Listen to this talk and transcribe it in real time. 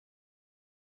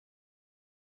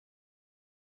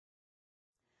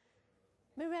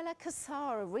Mirella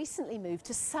Cassara recently moved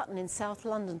to Sutton in South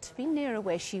London to be nearer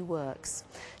where she works.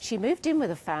 She moved in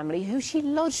with a family who she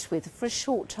lodged with for a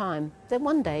short time, then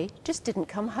one day just didn't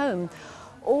come home.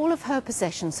 All of her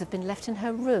possessions have been left in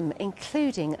her room,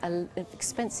 including an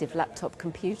expensive laptop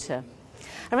computer.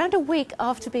 Around a week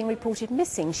after being reported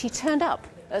missing, she turned up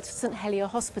at St Helier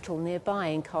Hospital nearby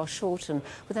in Carshalton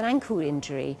with an ankle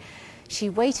injury. She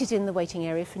waited in the waiting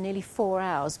area for nearly 4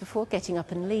 hours before getting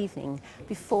up and leaving,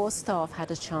 before staff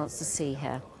had a chance to see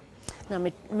her.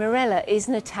 Now, Mirella is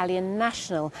an Italian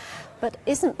national, but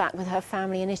isn't back with her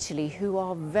family in Italy, who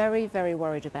are very, very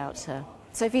worried about her.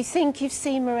 So if you think you've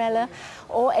seen Mirella,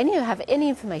 or have any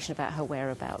information about her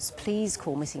whereabouts, please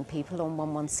call Missing People on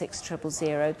 116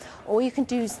 000, or you can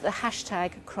do the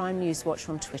hashtag Crime News Watch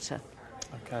on Twitter.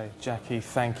 OK, Jackie,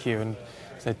 thank you. And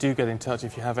so do get in touch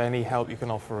if you have any help you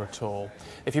can offer at all.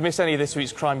 If you missed any of this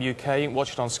week's Crime UK,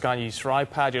 watch it on Sky News for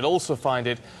iPad. You'll also find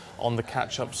it on the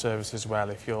catch-up service as well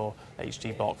if your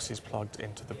HD box is plugged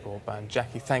into the broadband.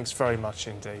 Jackie, thanks very much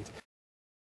indeed.